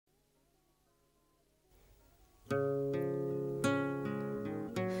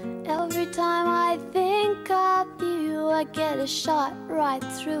Every time I think of you, I get a shot right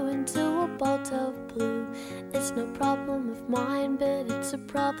through into a bolt of blue. It's no problem of mine, but it's a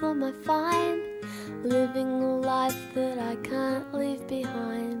problem I find, living a life that I can't leave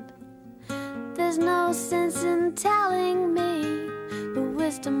behind. There's no sense in telling me the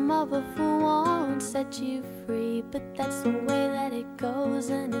wisdom of a fool won't set you free, but that's the way that it goes,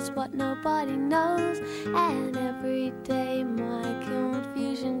 and it's what nobody knows. And every day my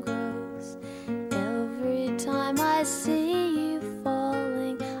confusion grows. Every time I see you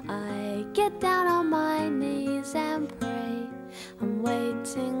falling, I get down on my knees and pray. I'm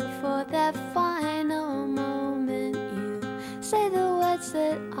waiting for that final moment you say the words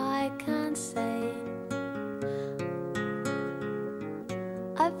that I can't say.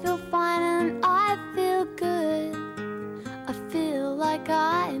 I feel fine and I feel good. I feel like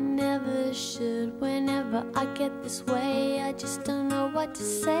I never should. Whenever I get this way, I just don't know what to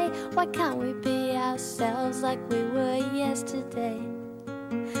say. Why can't we be ourselves like we were yesterday?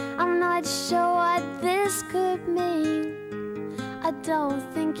 I'm not sure what this could mean. I don't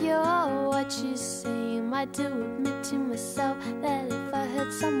think you're what you seem. I do admit to myself that if I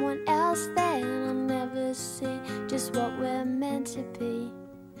hurt someone else, then I'll never see just what we're meant to be.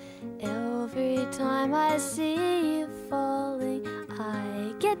 Every time I see you falling,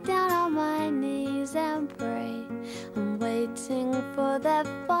 I get down on my knees and pray. I'm waiting for that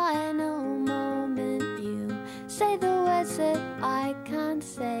final moment you say the words that I can't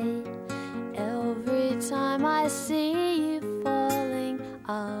say. Every time I see you falling,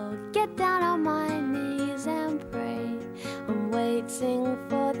 I'll get down on